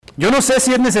Yo no sé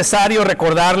si es necesario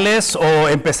recordarles o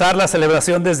empezar la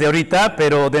celebración desde ahorita,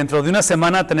 pero dentro de una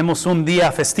semana tenemos un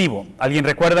día festivo. ¿Alguien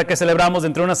recuerda qué celebramos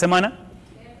dentro de una semana?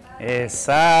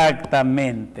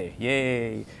 Exactamente.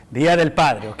 Yay. Día del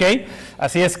Padre, ¿ok?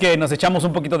 Así es que nos echamos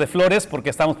un poquito de flores porque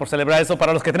estamos por celebrar eso.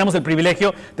 Para los que tenemos el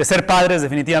privilegio de ser padres,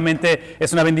 definitivamente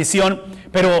es una bendición.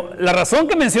 Pero la razón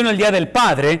que menciono el Día del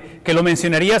Padre, que lo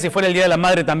mencionaría si fuera el Día de la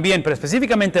Madre también, pero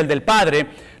específicamente el del Padre,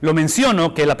 lo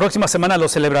menciono que la próxima semana lo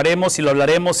celebraremos y lo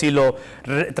hablaremos y lo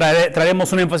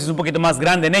traeremos un énfasis un poquito más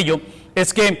grande en ello,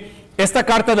 es que esta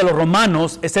carta de los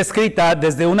Romanos está escrita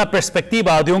desde una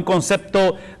perspectiva o de un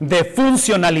concepto de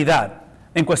funcionalidad,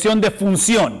 en cuestión de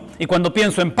función. Y cuando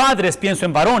pienso en padres, pienso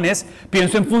en varones,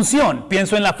 pienso en función,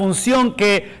 pienso en la función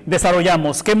que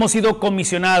desarrollamos, que hemos sido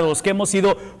comisionados, que hemos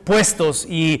sido puestos,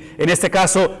 y en este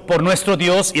caso por nuestro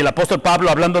Dios. Y el apóstol Pablo,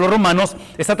 hablando a los romanos,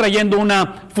 está trayendo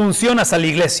una función hacia la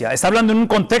iglesia. Está hablando en un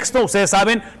contexto, ustedes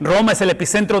saben, Roma es el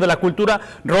epicentro de la cultura,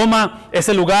 Roma es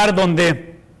el lugar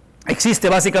donde existe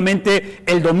básicamente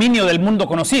el dominio del mundo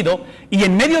conocido, y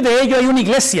en medio de ello hay una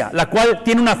iglesia, la cual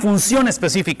tiene una función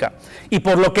específica. Y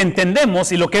por lo que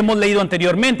entendemos y lo que hemos leído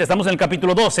anteriormente, estamos en el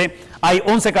capítulo 12, hay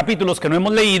 11 capítulos que no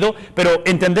hemos leído, pero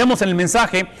entendemos en el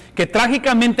mensaje que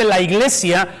trágicamente la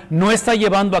iglesia no está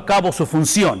llevando a cabo su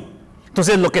función.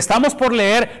 Entonces, lo que estamos por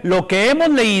leer, lo que hemos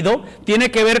leído,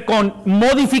 tiene que ver con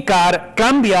modificar,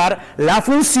 cambiar la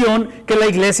función que la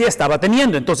iglesia estaba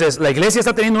teniendo. Entonces, la iglesia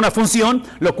está teniendo una función,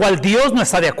 lo cual Dios no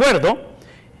está de acuerdo.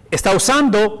 Está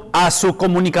usando a su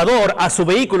comunicador, a su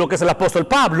vehículo, que es el apóstol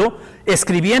Pablo,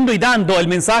 escribiendo y dando el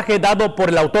mensaje dado por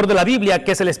el autor de la Biblia,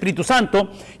 que es el Espíritu Santo,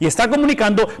 y está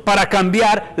comunicando para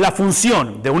cambiar la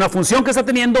función, de una función que está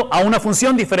teniendo a una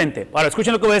función diferente. Ahora,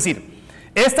 escuchen lo que voy a decir.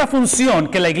 Esta función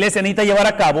que la iglesia necesita llevar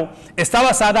a cabo está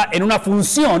basada en una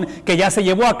función que ya se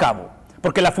llevó a cabo.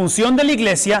 Porque la función de la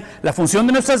iglesia, la función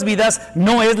de nuestras vidas,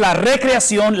 no es la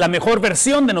recreación, la mejor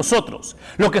versión de nosotros.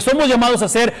 Lo que somos llamados a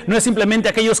hacer no es simplemente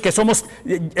aquellos que somos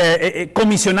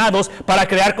comisionados para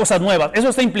crear cosas nuevas. Eso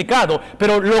está implicado,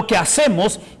 pero lo que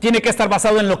hacemos tiene que estar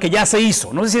basado en lo que ya se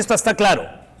hizo. No sé si esto está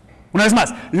claro. Una vez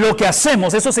más, lo que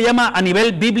hacemos, eso se llama a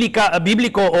nivel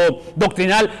bíblico o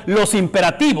doctrinal, los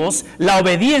imperativos. La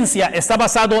obediencia está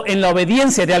basado en la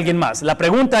obediencia de alguien más. La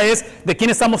pregunta es, ¿de quién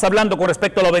estamos hablando con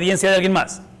respecto a la obediencia de alguien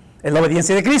más? Es la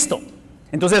obediencia de Cristo.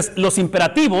 Entonces, los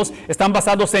imperativos están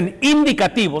basados en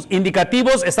indicativos.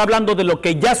 Indicativos está hablando de lo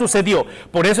que ya sucedió.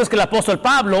 Por eso es que el apóstol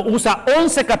Pablo usa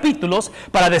 11 capítulos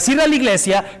para decirle a la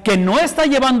iglesia que no está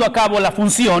llevando a cabo la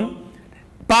función.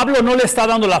 Pablo no le está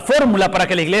dando la fórmula para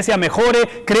que la iglesia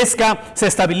mejore, crezca, se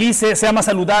estabilice, sea más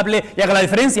saludable y haga la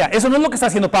diferencia. Eso no es lo que está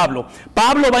haciendo Pablo.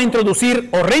 Pablo va a introducir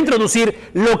o reintroducir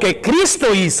lo que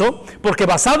Cristo hizo, porque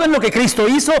basado en lo que Cristo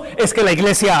hizo es que la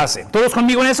iglesia hace. ¿Todos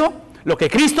conmigo en eso? Lo que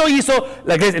Cristo hizo,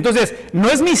 la iglesia. Entonces, no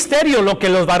es misterio lo que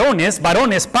los varones,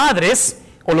 padres,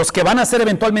 o los que van a ser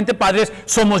eventualmente padres,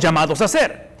 somos llamados a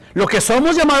hacer. Lo que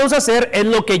somos llamados a hacer es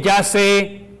lo que ya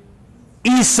se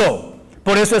hizo.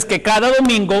 Por eso es que cada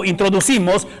domingo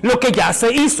introducimos lo que ya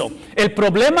se hizo. El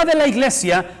problema de la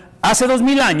iglesia hace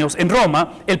 2000 años en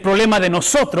Roma, el problema de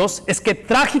nosotros es que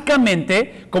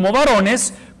trágicamente, como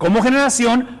varones, como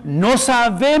generación, no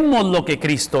sabemos lo que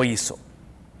Cristo hizo.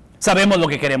 Sabemos lo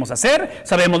que queremos hacer,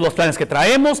 sabemos los planes que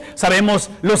traemos,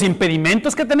 sabemos los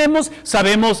impedimentos que tenemos,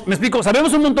 sabemos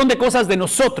un montón de cosas de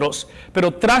nosotros,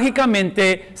 pero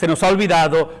trágicamente se nos ha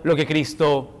olvidado lo que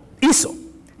Cristo hizo.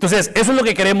 Entonces, eso es lo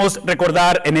que queremos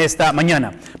recordar en esta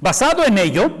mañana. Basado en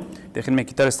ello, déjenme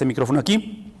quitar este micrófono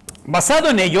aquí.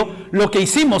 Basado en ello, lo que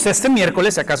hicimos este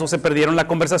miércoles, si acaso se perdieron la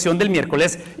conversación del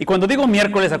miércoles, y cuando digo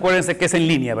miércoles, acuérdense que es en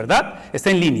línea, ¿verdad? Está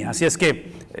en línea, así es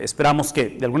que esperamos que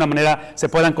de alguna manera se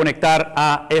puedan conectar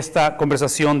a esta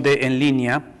conversación de en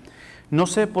línea. No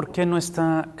sé por qué no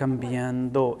está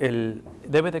cambiando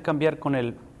debe de cambiar con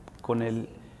el,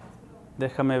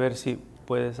 déjame ver si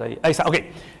puedes ahí está, ok.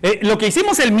 Lo que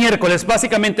hicimos el miércoles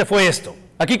básicamente fue esto.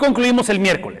 Aquí concluimos el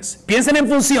miércoles. Piensen en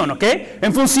función, ¿ok?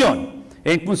 En función,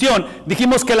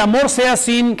 dijimos que el amor sea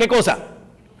sin, ¿qué cosa?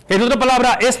 En otra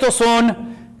palabra, estos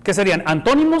son, ¿qué serían?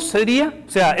 Antónimos, sería, o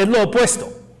sea, es lo opuesto,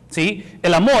 ¿sí?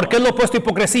 El amor, ¿qué es lo opuesto a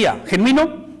hipocresía?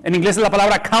 Genuino, en inglés es la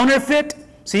palabra counterfeit,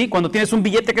 ¿sí? Cuando tienes un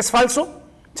billete que es falso,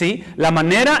 ¿sí? La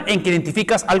manera en que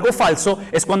identificas algo falso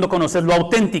es cuando conoces lo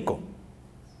auténtico.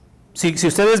 Si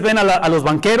ustedes ven a los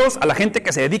banqueros, a la gente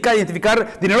que se dedica a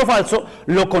identificar dinero falso,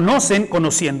 lo conocen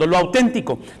conociendo lo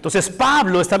auténtico. Entonces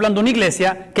Pablo está hablando de una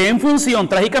iglesia que en función,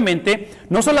 trágicamente,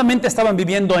 no solamente estaban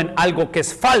viviendo en algo que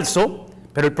es falso,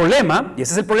 pero el problema, y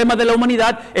ese es el problema de la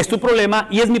humanidad, es tu problema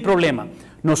y es mi problema.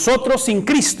 Nosotros sin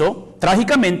Cristo,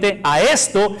 trágicamente, a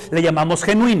esto le llamamos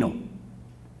genuino.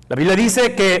 La Biblia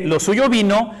dice que lo suyo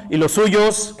vino y los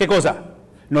suyos, ¿qué cosa?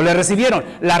 No le recibieron.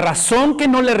 La razón que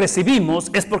no le recibimos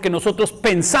es porque nosotros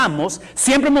pensamos,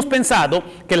 siempre hemos pensado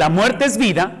que la muerte es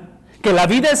vida, que la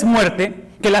vida es muerte,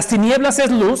 que las tinieblas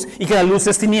es luz y que la luz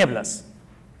es tinieblas.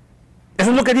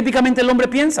 Eso es lo que típicamente el hombre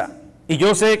piensa. Y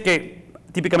yo sé que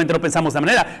típicamente no pensamos de esa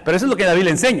manera, pero eso es lo que la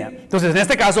Biblia enseña. Entonces, en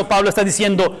este caso, Pablo está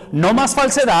diciendo, no más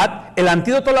falsedad. El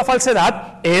antídoto a la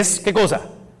falsedad es, ¿qué cosa?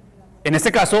 En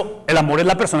este caso, el amor es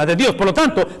la persona de Dios. Por lo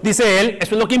tanto, dice él,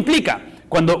 eso es lo que implica.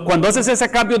 Cuando haces ese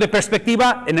cambio de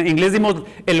perspectiva, en inglés decimos,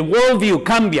 el worldview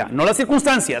cambia, no las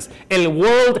circunstancias, el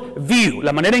worldview,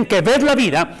 la manera en que ves la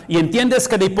vida y entiendes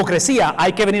que de hipocresía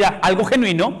hay que venir a algo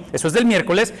genuino, eso es del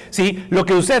miércoles, ¿sí? Lo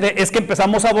que sucede es que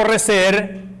empezamos a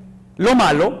aborrecer lo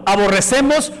malo,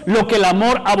 aborrecemos lo que el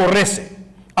amor aborrece.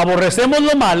 Aborrecemos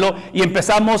lo malo y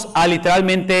empezamos a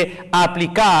literalmente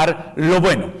aplicar lo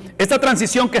bueno. Esta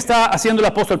transición que está haciendo el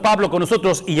apóstol Pablo con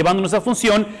nosotros y llevándonos a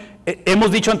función,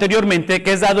 hemos dicho anteriormente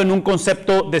que es dado en un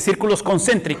concepto de círculos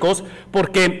concéntricos,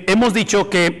 porque hemos dicho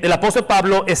que el apóstol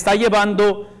Pablo está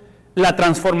llevando la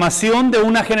transformación de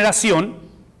una generación,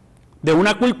 de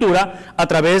una cultura, a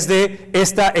través de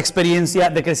esta experiencia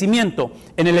de crecimiento.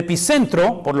 En el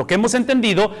epicentro, por lo que hemos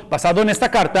entendido, basado en esta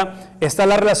carta, está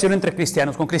la relación entre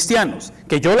cristianos con cristianos,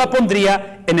 que yo la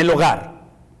pondría en el hogar,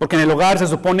 porque en el hogar se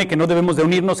supone que no debemos de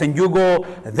unirnos en yugo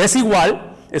desigual.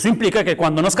 Eso implica que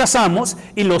cuando nos casamos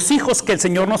y los hijos que el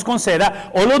Señor nos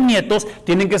conceda o los nietos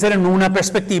tienen que ser en una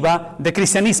perspectiva de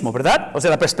cristianismo, ¿verdad? O sea,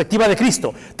 la perspectiva de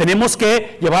Cristo. Tenemos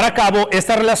que llevar a cabo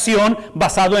esta relación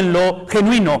basado en lo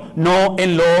genuino, no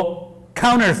en lo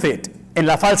counterfeit, en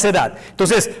la falsedad.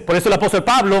 Entonces, por eso el apóstol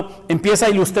Pablo empieza a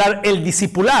ilustrar el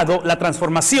discipulado, la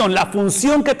transformación, la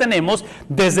función que tenemos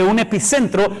desde un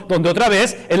epicentro, donde otra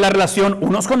vez es la relación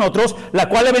unos con otros, la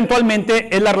cual eventualmente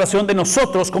es la relación de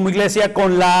nosotros como iglesia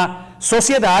con la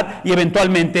sociedad y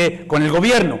eventualmente con el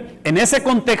gobierno. En ese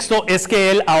contexto es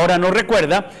que él ahora nos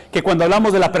recuerda que cuando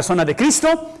hablamos de la persona de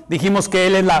Cristo, dijimos que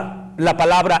él es la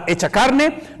palabra hecha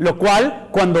carne, lo cual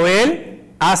cuando él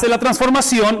hace la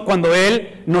transformación, cuando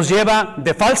él nos lleva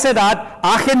de falsedad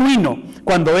a genuino,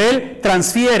 cuando él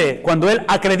transfiere, cuando él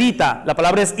acredita, la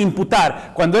palabra es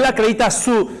imputar, cuando él acredita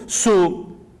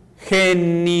su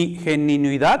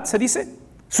genuinidad, ¿se dice?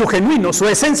 Su genuino, su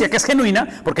esencia que es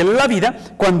genuina, porque él es la vida.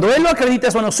 Cuando él lo acredita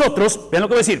eso a nosotros, vean lo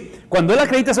que voy a decir, cuando él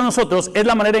acredita eso a nosotros, es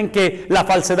la manera en que la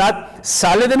falsedad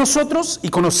sale de nosotros y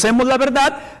conocemos la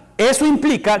verdad. Eso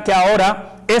implica que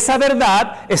ahora esa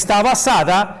verdad está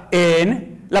basada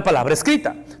en la palabra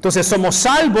escrita. Entonces somos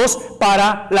salvos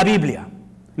para la Biblia.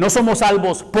 No somos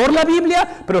salvos por la Biblia,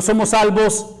 pero somos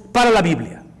salvos para la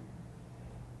Biblia.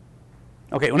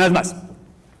 Ok, una vez más.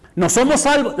 No somos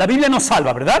salvos, la Biblia nos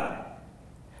salva, ¿verdad?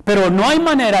 Pero no hay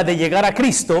manera de llegar a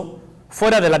Cristo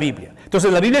fuera de la Biblia. Entonces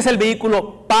la Biblia es el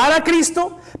vehículo para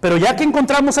Cristo, pero ya que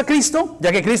encontramos a Cristo,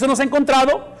 ya que Cristo nos ha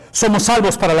encontrado, somos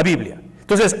salvos para la Biblia.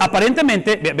 Entonces,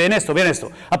 aparentemente, ven esto,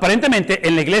 aparentemente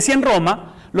en la iglesia en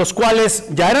Roma, los cuales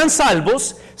ya eran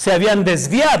salvos, se habían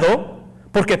desviado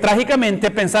porque trágicamente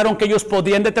pensaron que ellos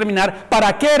podían determinar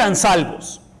para qué eran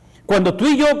salvos. Cuando tú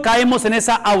y yo caemos en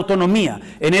esa autonomía,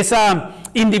 en ese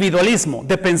individualismo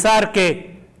de pensar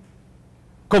que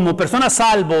como persona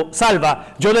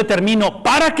salva, yo determino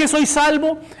para qué soy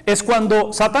salvo, es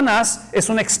cuando Satanás es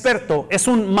un experto, es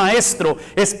un maestro,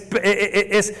 es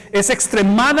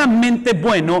extremadamente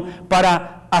bueno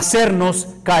para hacernos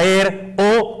caer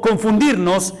o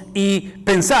confundirnos y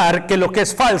pensar que lo que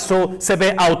es falso se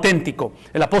ve auténtico.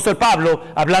 El apóstol Pablo,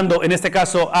 hablando en este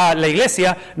caso a la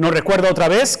iglesia, nos recuerda otra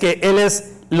vez que él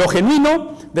es lo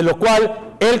genuino, de lo cual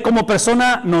él como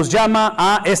persona nos llama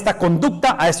a esta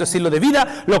conducta, a este estilo de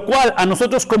vida, lo cual a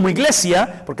nosotros como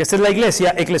iglesia, porque esta es la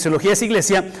iglesia, eclesiología es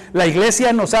iglesia, la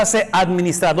iglesia nos hace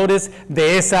administradores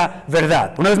de esa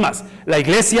verdad. Una vez más, la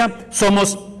iglesia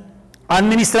somos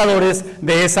administradores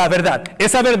de esa verdad.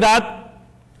 Esa verdad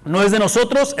no es de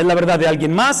nosotros, es la verdad de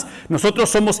alguien más. Nosotros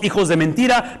somos hijos de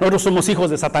mentira, nosotros somos hijos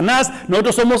de Satanás,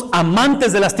 nosotros somos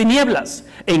amantes de las tinieblas.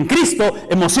 En Cristo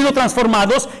hemos sido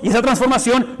transformados y esa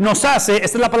transformación nos hace,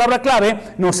 esta es la palabra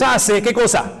clave, nos hace, ¿qué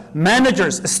cosa?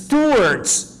 Managers,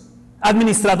 stewards,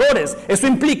 administradores. Eso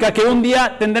implica que un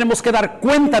día tendremos que dar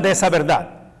cuenta de esa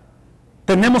verdad.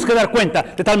 Tenemos que dar cuenta,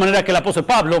 de tal manera que el apóstol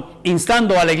Pablo,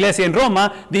 instando a la iglesia en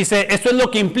Roma, dice, esto es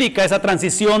lo que implica esa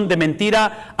transición de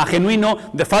mentira a genuino,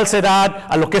 de falsedad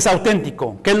a lo que es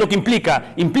auténtico. ¿Qué es lo que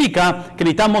implica? Implica que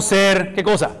necesitamos ser, ¿qué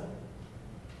cosa?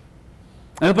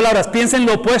 En otras palabras, piensen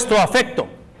lo opuesto a afecto,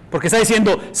 porque está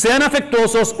diciendo, sean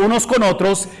afectuosos unos con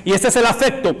otros, y este es el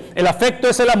afecto. El afecto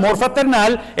es el amor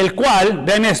fraternal, el cual,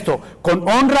 vean esto, con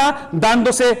honra,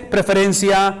 dándose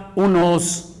preferencia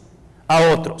unos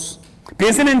a otros.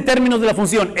 Piensen en términos de la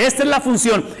función. Esta es la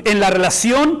función. En la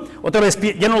relación, otra vez,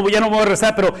 ya no voy a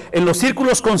regresar, pero en los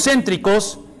círculos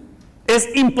concéntricos es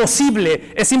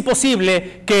imposible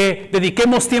que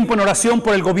dediquemos tiempo en oración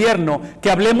por el gobierno,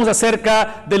 que hablemos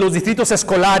acerca de los distritos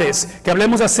escolares, que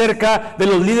hablemos acerca de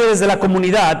los líderes de la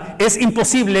comunidad. Es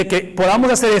imposible que podamos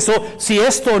hacer eso si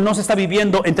esto no se está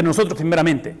viviendo entre nosotros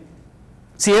primeramente.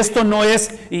 Si esto no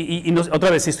es,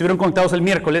 otra vez, si estuvieron conectados el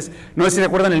miércoles, no sé si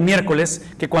recuerdan el miércoles,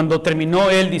 que cuando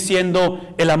terminó él diciendo,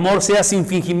 el amor sea sin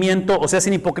fingimiento o sea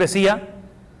sin hipocresía,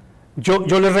 yo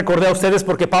les recordé a ustedes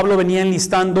porque Pablo venía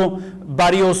enlistando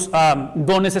varios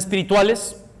dones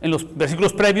espirituales en los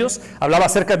versículos previos, hablaba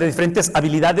acerca de diferentes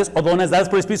habilidades o dones dadas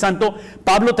por el Espíritu Santo.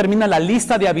 Pablo termina la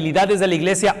lista de habilidades de la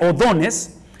iglesia o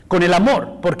dones con el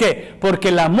amor. ¿Por qué? Porque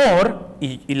el amor,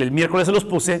 y el miércoles se los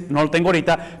puse, no lo tengo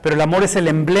ahorita, pero el amor es el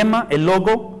emblema, el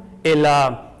logo,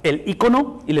 el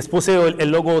icono, y les puse el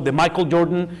logo de Michael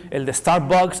Jordan, el de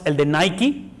Starbucks, el de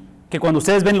Nike, que cuando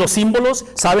ustedes ven los símbolos,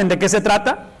 ¿saben de qué se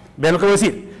trata? Vean lo que voy a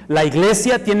decir. La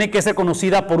iglesia tiene que ser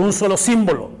conocida por un solo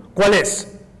símbolo. ¿Cuál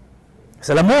es? Es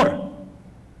el amor.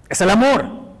 Es el amor.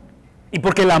 Y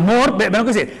porque el amor, vean lo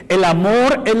que dice, el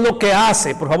amor es lo que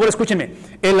hace, por favor escúchenme,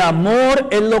 el amor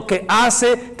es lo que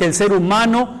hace que el ser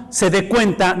humano se dé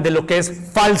cuenta de lo que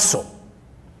es falso.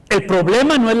 El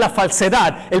problema no es la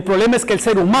falsedad, el problema es que el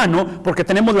ser humano, porque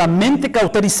tenemos la mente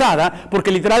cauterizada,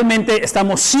 porque literalmente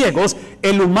estamos ciegos,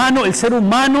 el ser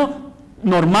humano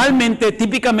normalmente,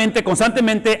 típicamente,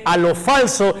 constantemente a lo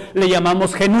falso le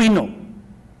llamamos genuino.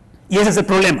 Y ese es el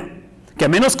problema. Que a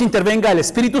menos que intervenga el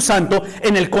Espíritu Santo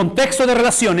en el contexto de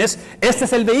relaciones, este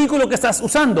es el vehículo que estás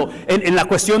usando en la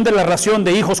cuestión de la relación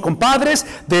de hijos con padres,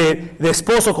 de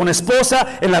esposo con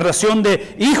esposa, en la relación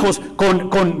de hijos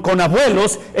con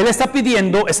abuelos. Él está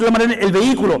pidiendo, esa es la manera, el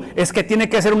vehículo es que tiene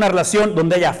que ser una relación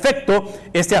donde haya afecto.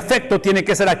 Este afecto tiene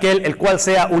que ser aquel el cual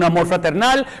sea un amor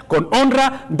fraternal, con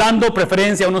honra, dando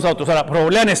preferencia a unos a otros. Ahora, pero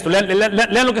lean esto,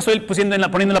 lean lo que estoy poniendo en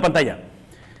la pantalla.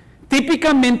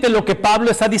 Típicamente lo que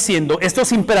Pablo está diciendo,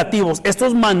 estos imperativos,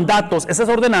 estos mandatos, esas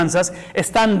ordenanzas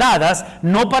están dadas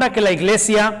no para que la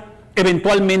iglesia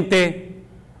eventualmente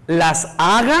las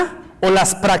haga o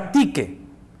las practique.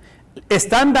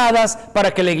 Están dadas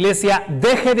para que la iglesia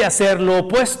deje de hacer lo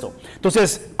opuesto.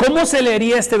 Entonces, ¿cómo se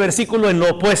leería este versículo en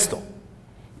lo opuesto?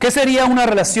 ¿Qué sería una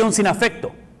relación sin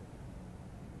afecto?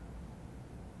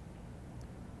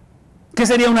 ¿Qué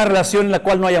sería una relación en la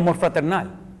cual no hay amor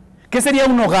fraternal? ¿Qué sería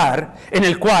un hogar en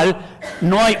el cual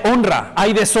no hay honra,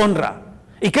 hay deshonra?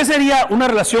 ¿Y qué sería una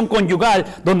relación conyugal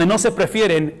donde no se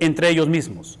prefieren entre ellos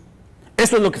mismos?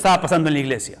 Eso es lo que estaba pasando en la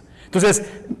iglesia. Entonces,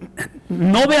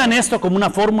 no vean esto como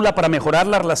una fórmula para mejorar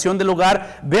la relación del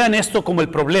hogar, vean esto como el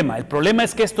problema. El problema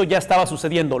es que esto ya estaba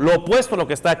sucediendo, lo opuesto a lo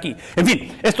que está aquí. En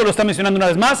fin, esto lo está mencionando una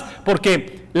vez más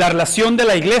porque la relación de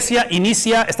la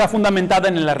iglesia está fundamentada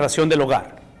en la relación del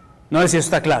hogar. No sé si eso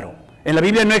está claro. En la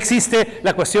Biblia no existe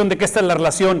la cuestión de que esta es la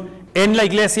relación en la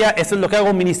iglesia, esto es lo que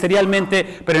hago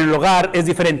ministerialmente, pero en el hogar es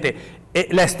diferente.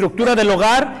 La estructura del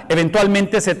hogar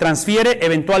eventualmente se transfiere,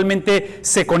 eventualmente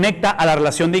se conecta a la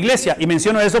relación de iglesia. Y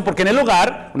menciono eso porque en el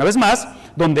hogar, una vez más,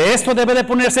 donde esto debe de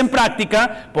ponerse en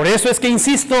práctica, por eso es que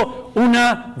insisto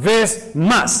una vez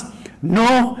más,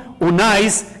 no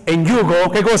unáis en yugo,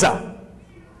 ¿qué cosa?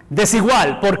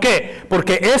 Desigual. ¿Por qué?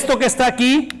 Porque esto que está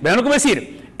aquí, vean lo que voy a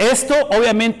decir. Esto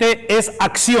obviamente es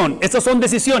acción, estas son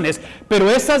decisiones, pero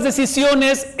estas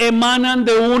decisiones emanan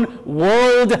de un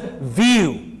world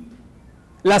view.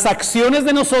 Las acciones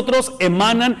de nosotros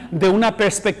emanan de una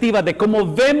perspectiva de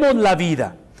cómo vemos la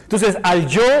vida. Entonces, al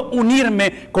yo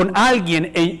unirme con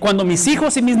alguien, cuando mis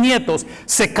hijos y mis nietos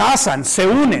se casan, se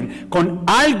unen con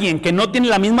alguien que no tiene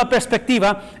la misma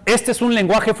perspectiva, este es un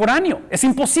lenguaje foráneo. Es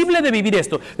imposible de vivir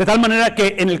esto. De tal manera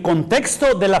que en el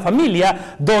contexto de la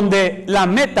familia, donde la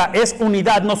meta es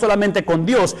unidad no solamente con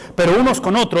Dios, pero unos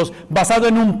con otros, basado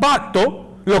en un pacto,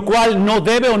 lo cual no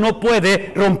debe o no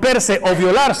puede romperse o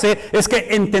violarse, es que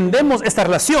entendemos esta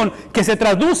relación que se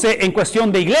traduce en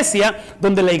cuestión de iglesia,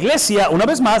 donde la iglesia, una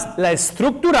vez más, la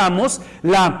estructuramos,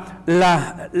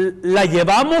 la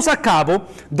llevamos a cabo,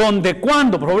 donde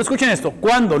cuando, por favor escuchen esto,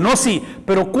 cuando, no sí,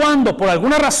 pero cuando por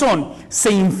alguna razón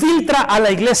se infiltra a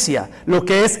la iglesia lo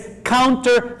que es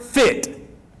counterfeit,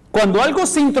 cuando algo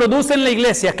se introduce en la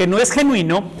iglesia que no es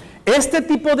genuino, este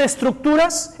tipo de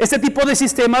estructuras, este tipo de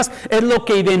sistemas es lo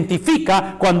que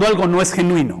identifica cuando algo no es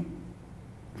genuino.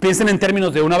 Piensen en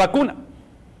términos de una vacuna.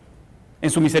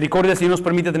 En su misericordia, el Señor nos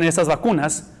permite tener esas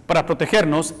vacunas para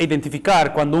protegernos e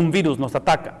identificar cuando un virus nos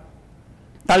ataca.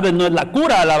 Tal vez no es la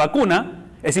cura a la vacuna,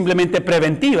 es simplemente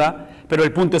preventiva, pero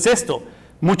el punto es esto: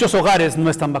 muchos hogares no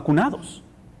están vacunados.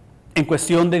 en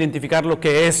cuestión de identificar lo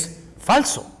que es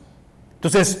falso.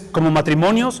 Entonces, como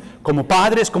matrimonios, como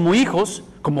padres, como hijos,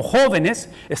 como jóvenes,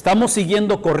 estamos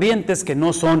siguiendo corrientes que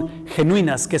no son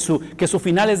genuinas, que su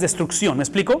final es destrucción. ¿Me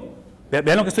explico?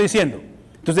 Vean lo que estoy diciendo.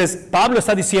 Entonces, Pablo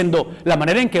está diciendo, la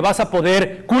manera en que vas a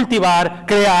poder cultivar,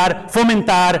 crear,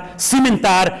 fomentar,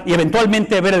 cimentar y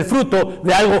eventualmente ver el fruto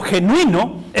de algo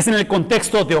genuino es en el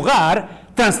contexto de hogar,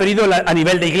 transferido a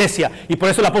nivel de iglesia. Y por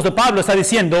eso el apóstol Pablo está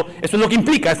diciendo, esto es lo que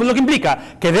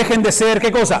implica, que dejen de ser,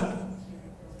 ¿qué cosa?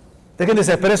 Dejen de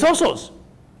ser perezosos.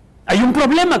 Hay un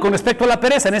problema con respecto a la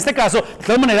pereza, en este caso, de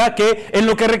tal manera que es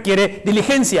lo que requiere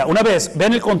diligencia. Una vez,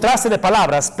 ven el contraste de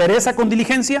palabras, pereza con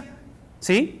diligencia,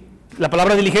 ¿sí? La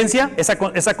palabra diligencia, esa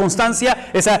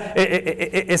constancia,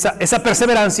 esa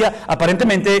perseverancia,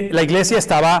 aparentemente la iglesia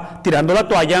estaba tirando la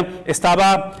toalla,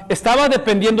 estaba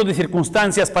dependiendo de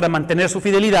circunstancias para mantener su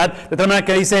fidelidad, de tal manera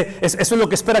que dice, eso es lo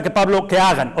que espera que Pablo que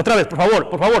hagan. Otra vez, por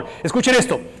favor, escuchen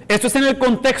esto. Esto es en el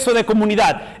contexto de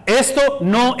comunidad. Esto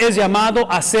no es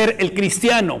llamado a ser el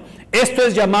cristiano, esto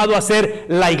es llamado a ser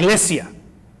la iglesia.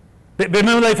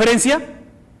 ¿Vemos la diferencia?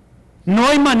 No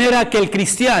hay manera que el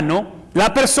cristiano,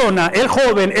 la persona, el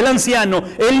joven, el anciano,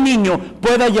 el niño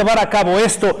pueda llevar a cabo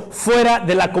esto fuera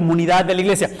de la comunidad de la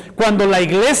iglesia. Cuando la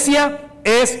iglesia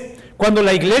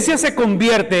se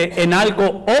convierte en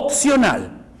algo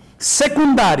opcional,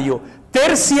 secundario,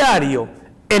 terciario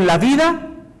en la vida,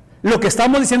 lo que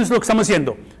estamos diciendo es lo que estamos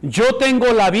diciendo. Yo tengo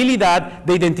la habilidad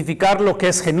de identificar lo que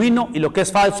es genuino y lo que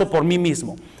es falso por mí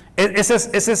mismo. Esa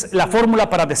es la fórmula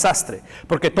para desastre,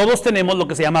 porque todos tenemos lo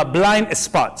que se llama blind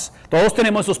spots, todos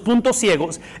tenemos esos puntos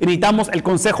ciegos y necesitamos el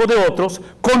consejo de otros,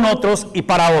 con otros y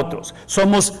para otros.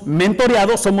 Somos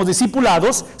mentoreados, somos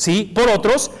discipulados, ¿sí? Por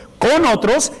otros, con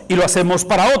otros y lo hacemos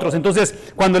para otros. Entonces,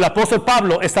 cuando el apóstol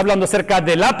Pablo está hablando acerca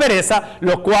de la pereza,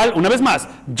 lo cual, una vez más,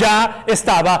 ya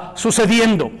estaba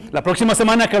sucediendo. La próxima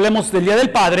semana que hablemos del Día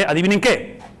del Padre, adivinen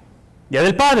qué, Día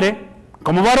del Padre,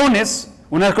 como varones,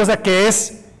 una de las cosas que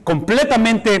es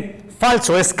completamente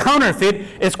falso, es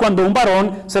counterfeit, es cuando un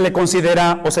varón se le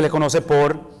considera o se le conoce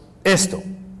por esto.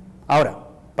 Ahora,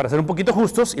 para ser un poquito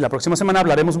justos, y la próxima semana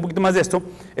hablaremos un poquito más de esto,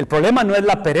 el problema no es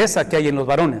la pereza que hay en los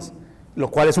varones, lo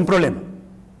cual es un problema.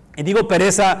 Y digo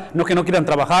pereza, no que no quieran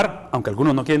trabajar, aunque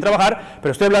algunos no quieren trabajar,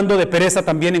 pero estoy hablando de pereza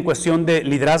también en cuestión de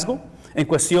liderazgo, en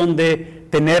cuestión de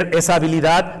tener esa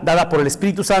habilidad dada por el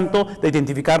Espíritu Santo de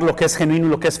identificar lo que es genuino y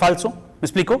lo que es falso. ¿Me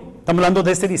explico? Estamos hablando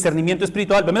de este discernimiento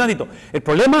espiritual. Pero me el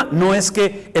problema no es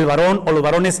que el varón o los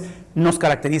varones nos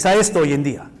caracteriza esto hoy en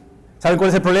día. ¿Saben cuál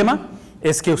es el problema?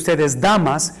 Es que ustedes,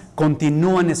 damas,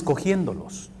 continúan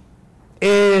escogiéndolos.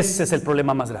 Ese es el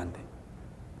problema más grande.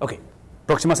 Ok.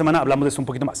 Próxima semana hablamos de eso un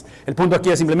poquito más. El punto aquí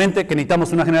es simplemente que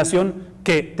necesitamos una generación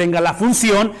que tenga la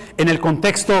función en el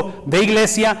contexto de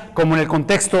iglesia como en el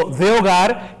contexto de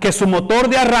hogar, que su motor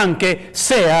de arranque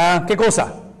sea, ¿qué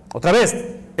cosa? Otra vez,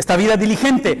 esta vida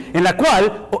diligente en la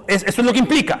cual, eso es lo que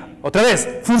implica, otra vez,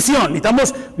 función.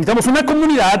 Necesitamos una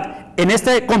comunidad en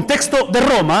este contexto de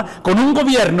Roma con un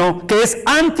gobierno que es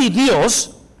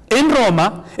anti-Dios en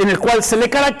Roma, en el cual se le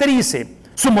caracterice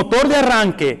su motor de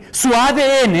arranque, su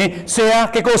ADN sea,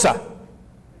 ¿qué cosa?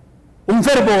 Un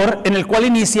fervor en el cual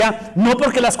inicia, no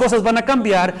porque las cosas van a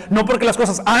cambiar, no porque las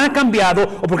cosas han cambiado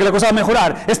o porque la cosa va a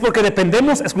mejorar, es porque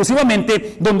dependemos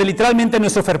exclusivamente, donde literalmente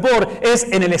nuestro fervor es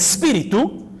en el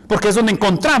espíritu, porque es donde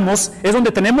encontramos, es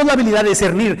donde tenemos la habilidad de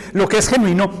discernir lo que es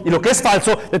genuino y lo que es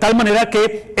falso, de tal manera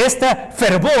que este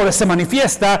fervor se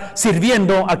manifiesta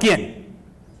sirviendo ¿a quién?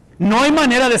 No hay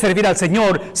manera de servir al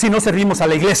Señor si no servimos a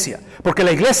la iglesia, porque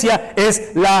la iglesia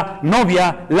es la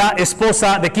novia, la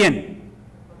esposa ¿de quién?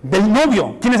 Del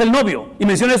novio. ¿Quién es el novio? Y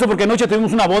menciono eso porque anoche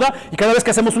tuvimos una boda, y cada vez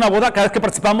que hacemos una boda, cada vez que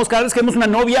participamos, cada vez que vemos una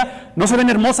novia, ¿no se ven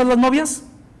hermosas las novias?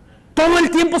 Todo el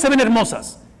tiempo se ven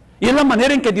hermosas. Y es la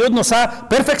manera en que Dios nos ha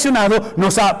perfeccionado,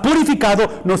 nos ha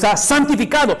purificado, nos ha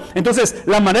santificado. Entonces,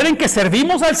 la manera en que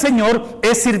servimos al Señor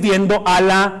es sirviendo a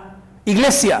la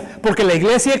iglesia, porque la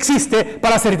iglesia existe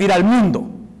para servir al mundo.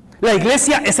 La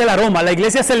iglesia es el aroma, la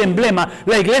iglesia es el emblema,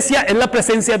 la iglesia es la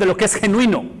presencia de lo que es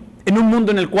genuino en un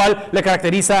mundo en el cual le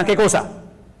caracteriza, ¿qué cosa?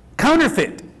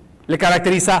 Counterfeit, le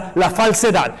caracteriza la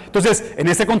falsedad. Entonces, en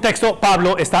este contexto,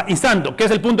 Pablo está instando. ¿Qué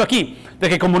es el punto aquí? De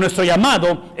que como nuestro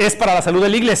llamado es para la salud de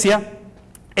la iglesia,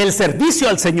 el servicio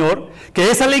al Señor, que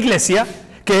es a la iglesia,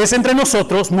 que es entre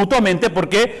nosotros mutuamente,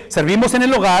 porque servimos en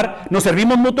el hogar, nos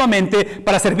servimos mutuamente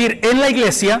para servir en la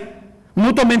iglesia,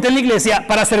 mutuamente en la iglesia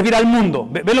para servir al mundo.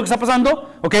 ¿Ven lo que está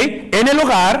pasando? ¿Ok? En el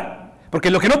hogar,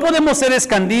 porque lo que no podemos ser es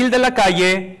candil de la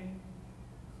calle,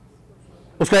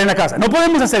 buscar en la casa. No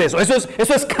podemos hacer eso. Eso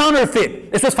es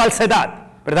counterfeit, eso es falsedad.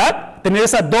 ¿verdad? Tener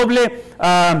esa doble,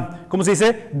 ¿cómo se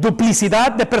dice?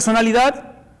 Duplicidad de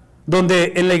personalidad,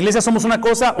 donde en la iglesia somos una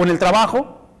cosa o en el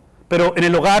trabajo, pero en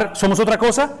el hogar somos otra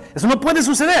cosa. Eso no puede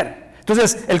suceder.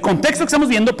 Entonces, el contexto que estamos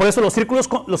viendo, por eso los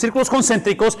círculos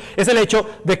concéntricos, es el hecho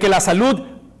de que la salud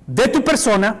de tu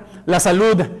persona, la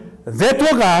salud de tu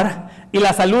hogar y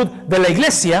la salud de la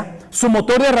iglesia, su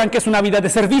motor de arranque es una vida de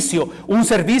servicio, un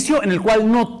servicio en el cual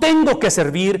no tengo que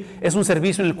servir, es un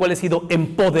servicio en el cual he sido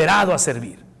empoderado a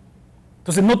servir.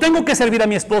 Entonces no tengo que servir a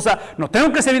mi esposa, no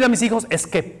tengo que servir a mis hijos, es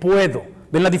que puedo.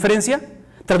 ¿Ven la diferencia?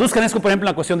 Traduzcan esto, por ejemplo,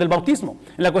 en la cuestión del bautismo.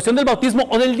 En la cuestión del bautismo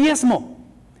o del diezmo.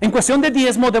 En cuestión de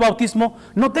diezmo, de bautismo,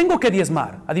 no tengo que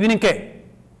diezmar. ¿Adivinen qué?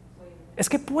 Es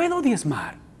que puedo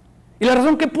diezmar. Y la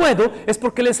razón que puedo es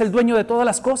porque Él es el dueño de todas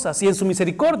las cosas. Y en su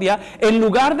misericordia, en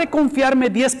lugar de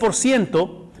confiarme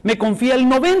 10%, me confía el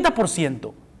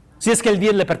 90%. Si es que el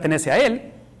 10 le pertenece a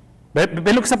Él. ¿Ven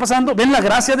lo que está pasando? ¿Ven la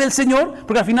gracia del Señor?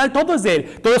 Porque al final todo es de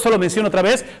Él. Todo eso lo menciono otra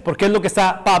vez porque es lo que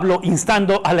está Pablo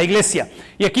instando a la iglesia.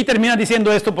 Y aquí termina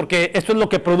diciendo esto porque esto es lo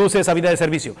que produce esa vida de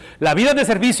servicio. La vida de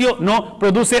servicio no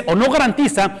produce o no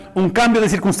garantiza un cambio de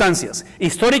circunstancias.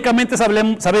 Históricamente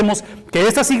sabemos que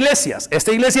estas iglesias,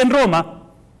 esta iglesia en Roma,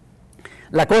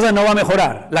 la cosa no va a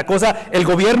mejorar. El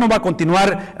gobierno va a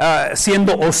continuar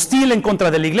siendo hostil en contra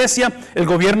de la iglesia. El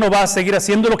gobierno va a seguir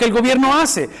haciendo lo que el gobierno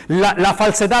hace. La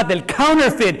falsedad, el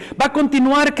counterfeit, va a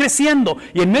continuar creciendo.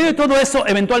 Y en medio de todo eso,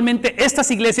 eventualmente,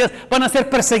 estas iglesias van a ser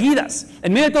perseguidas.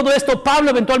 En medio de todo esto, Pablo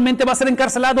eventualmente va a ser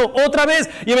encarcelado otra vez.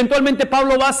 Y eventualmente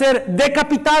Pablo va a ser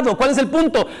decapitado. ¿Cuál es el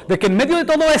punto? De que en medio de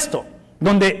todo esto,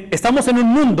 donde estamos en un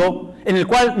mundo en el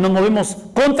cual nos movemos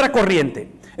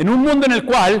contracorriente, en un mundo en el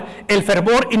cual el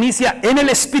fervor inicia en el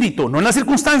espíritu, no en las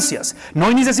circunstancias,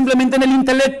 no inicia simplemente en el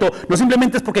intelecto, no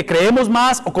simplemente es porque creemos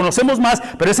más o conocemos más,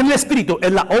 pero es en el espíritu,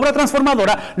 es la obra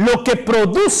transformadora, lo que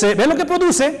produce, ¿ven lo que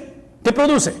produce? ¿Qué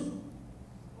produce?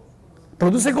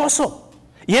 Produce gozo.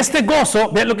 Y este gozo,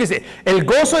 vean lo que dice, el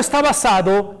gozo está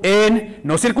basado en,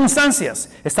 no circunstancias,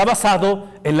 está basado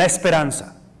en la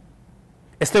esperanza.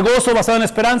 Este gozo basado en la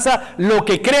esperanza, lo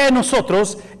que crea en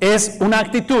nosotros es una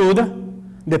actitud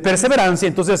de perseverancia.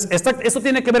 Entonces esto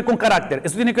tiene que ver con carácter,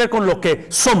 esto tiene que ver con lo que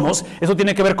somos, eso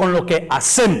tiene que ver con lo que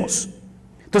hacemos.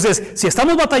 Entonces, si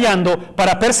estamos batallando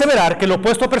para perseverar, que lo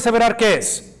opuesto a perseverar, ¿qué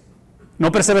es?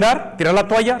 No perseverar, tirar la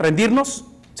toalla, rendirnos,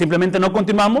 simplemente no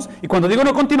continuamos. Y cuando digo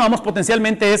no continuamos,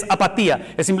 potencialmente es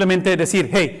apatía, es simplemente decir,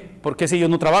 hey, ¿por qué si ellos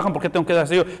no trabajan? ¿Por qué tengo que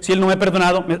darse yo? Si Él no me ha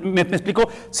perdonado, ¿me explico?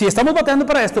 Si estamos batallando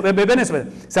para esto, si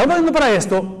estamos batallando para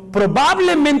esto,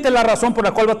 probablemente la razón por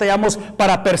la cual batallamos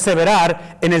para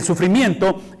perseverar en el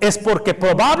sufrimiento es porque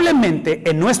probablemente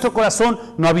en nuestro corazón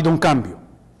no ha habido un cambio.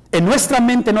 En nuestra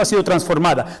mente no ha sido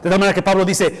transformada. De tal manera que Pablo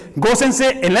dice,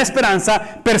 gócense en la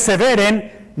esperanza,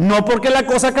 perseveren, no porque la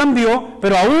cosa cambió,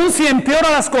 pero aún si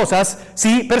empeoran las cosas,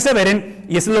 sí, perseveren,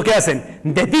 y eso es lo que hacen.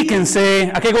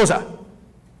 Dedíquense, ¿a qué cosa?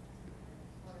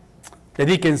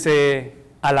 Dedíquense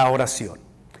a la oración.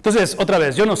 Entonces, otra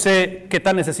vez, yo no sé qué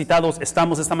tan necesitados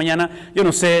estamos esta mañana, yo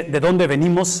no sé de dónde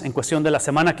venimos en cuestión de la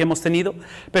semana que hemos tenido,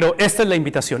 pero esta es la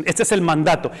invitación, este es el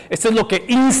mandato, esto es lo que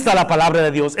insta la palabra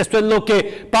de Dios, esto es lo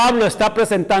que Pablo está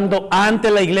presentando ante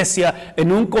la iglesia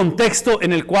en un contexto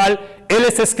en el cual él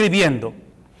está escribiendo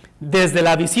desde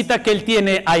la visita que él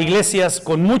tiene a iglesias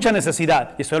con mucha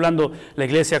necesidad. Y estoy hablando de la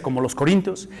iglesia como los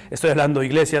Corintios, estoy hablando de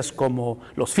iglesias como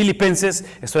los Filipenses,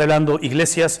 estoy hablando de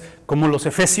iglesias como los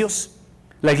Efesios.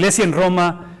 La iglesia en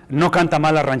Roma no canta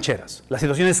mal las rancheras, la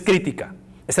situación es crítica,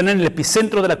 están en el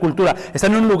epicentro de la cultura,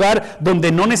 están en un lugar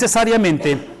donde no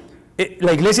necesariamente,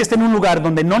 la iglesia está en un lugar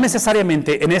donde no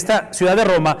necesariamente, en esta ciudad de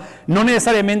Roma, no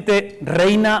necesariamente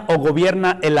reina o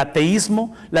gobierna el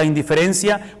ateísmo, la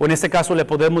indiferencia, o en este caso le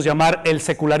podemos llamar el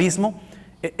secularismo.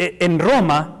 En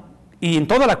Roma y en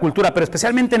toda la cultura, pero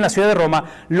especialmente en la ciudad de Roma,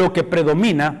 lo que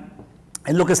predomina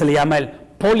es lo que se le llama el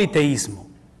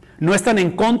politeísmo. No están en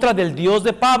contra del Dios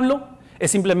de Pablo, es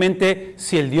simplemente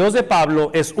si el Dios de Pablo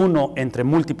es uno entre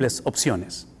múltiples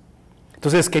opciones.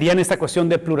 Entonces querían esta cuestión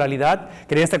de pluralidad,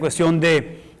 querían esta cuestión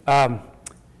de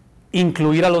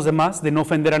incluir a los demás, de no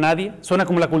ofender a nadie. ¿Suena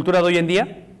como la cultura de hoy en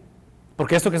día?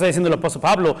 Porque esto que está diciendo el apóstol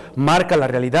Pablo marca la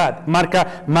realidad,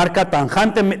 marca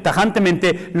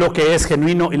tajantemente lo que es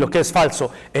genuino y lo que es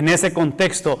falso. En ese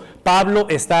contexto, Pablo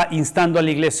está instando a la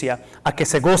iglesia a que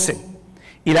se goce.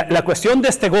 Y la cuestión de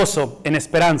este gozo en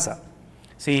esperanza,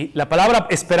 ¿sí? La palabra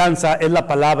esperanza es la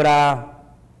palabra,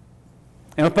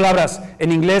 en otras palabras,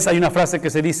 en inglés hay una frase que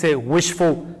se dice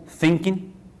wishful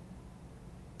thinking,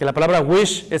 que la palabra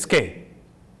wish es ¿qué?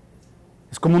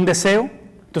 Es como un deseo,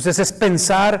 entonces es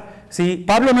pensar, ¿sí?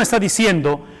 Pablo no está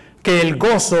diciendo que el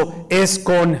gozo es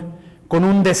con con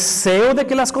un deseo de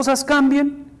que las cosas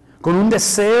cambien, con un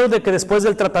deseo de que después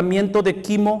del tratamiento de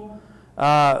quimio,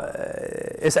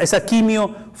 esa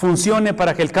quimio funcione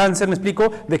para que el cáncer, me explico,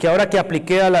 de que ahora que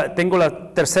apliqué tengo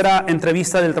la tercera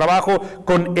entrevista del trabajo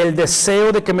con el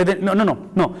deseo de que me den.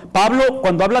 No. Pablo,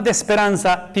 cuando habla de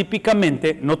esperanza,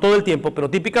 típicamente, no todo el tiempo, pero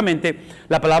típicamente,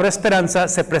 la palabra esperanza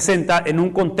se presenta en un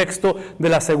contexto de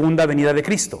la segunda venida de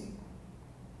Cristo.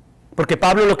 Porque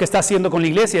Pablo lo que está haciendo con la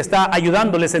iglesia, está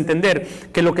ayudándoles a entender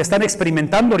que lo que están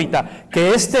experimentando ahorita,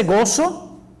 que este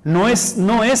gozo no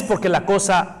es porque la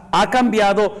cosa ha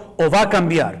cambiado o va a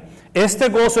cambiar. Este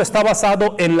gozo está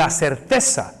basado en la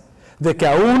certeza de que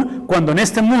aún cuando en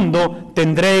este mundo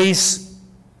tendréis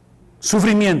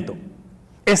sufrimiento,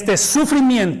 este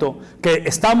sufrimiento que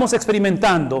estamos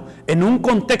experimentando en un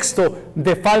contexto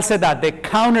de falsedad, de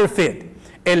counterfeit,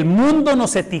 el mundo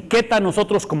nos etiqueta a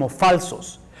nosotros como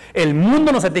falsos. El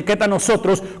mundo nos etiqueta a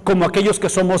nosotros como aquellos que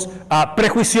somos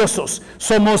prejuiciosos,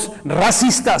 somos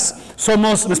racistas,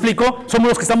 somos los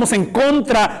que estamos en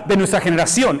contra de nuestra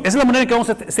generación. Esa es la manera en que vamos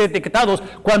a ser etiquetados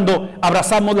cuando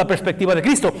abrazamos la perspectiva de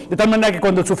Cristo. De tal manera que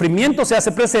cuando el sufrimiento se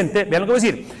hace presente, vean lo que voy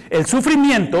a decir, el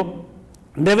sufrimiento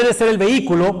debe de ser el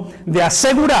vehículo de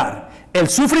asegurar el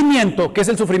sufrimiento, que es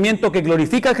el sufrimiento que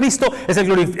glorifica a Cristo, es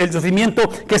el sufrimiento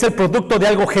que es el producto de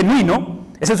algo genuino.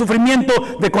 Es el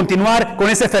sufrimiento de continuar con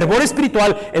ese fervor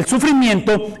espiritual. El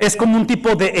sufrimiento es como un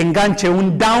tipo de enganche,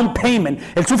 un down payment.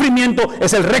 El sufrimiento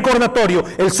es el recordatorio.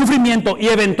 El sufrimiento y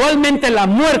eventualmente la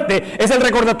muerte es el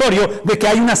recordatorio de que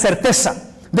hay una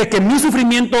certeza, de que mi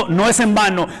sufrimiento no es en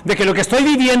vano, de que lo que estoy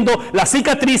viviendo, las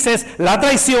cicatrices, la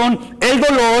traición, el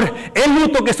dolor, el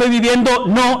luto que estoy viviendo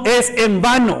no es en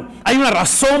vano. Hay una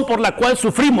razón por la cual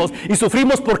sufrimos, y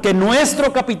sufrimos porque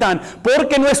nuestro capitán,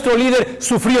 porque nuestro líder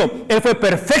sufrió. Él fue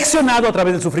perfeccionado a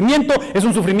través del sufrimiento. Es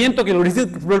un sufrimiento que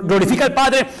glorifica al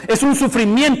Padre. Es un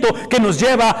sufrimiento que nos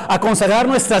lleva a consagrar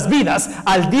nuestras vidas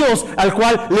al Dios al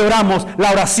cual le oramos.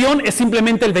 La oración es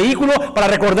simplemente el vehículo para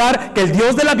recordar que el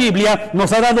Dios de la Biblia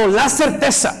nos ha dado la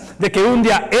certeza de que un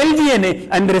día Él viene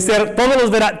a enderecer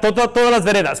todas las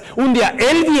veredas. Un día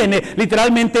Él viene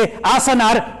literalmente a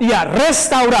sanar y a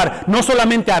restaurar, no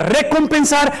solamente a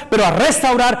recompensar, pero a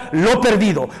restaurar lo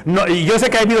perdido. Y yo sé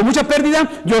que ha habido mucha pérdida,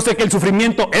 yo sé que el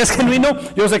sufrimiento es genuino,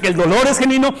 yo sé que el dolor es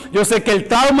genuino, yo sé que el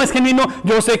trauma es genuino,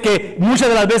 yo sé que muchas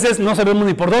de las veces no sabemos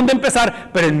ni por dónde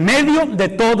empezar, pero en medio de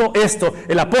todo esto,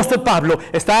 el apóstol Pablo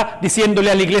está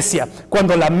diciéndole a la iglesia,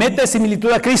 cuando la meta es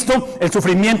similitud a Cristo, el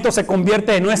sufrimiento se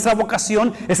convierte en nuestra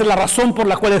vocación. Esa es la razón por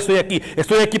la cual estoy aquí.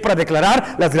 Estoy aquí para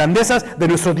declarar las grandezas de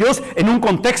nuestro Dios en un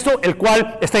contexto el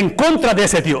cual está en contra de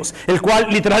ese Dios, el cual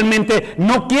literalmente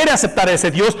no quiere aceptar a ese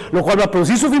Dios, lo cual va a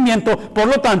producir sufrimiento. Por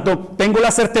lo tanto, tengo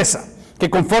la certeza que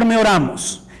conforme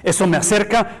oramos, eso me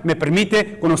acerca, me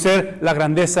permite conocer la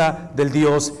grandeza del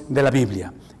Dios de la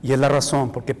Biblia. Y es la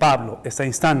razón por que Pablo está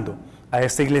instando a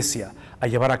esta iglesia a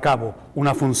llevar a cabo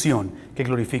una función que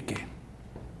glorifique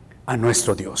a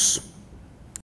nuestro Dios.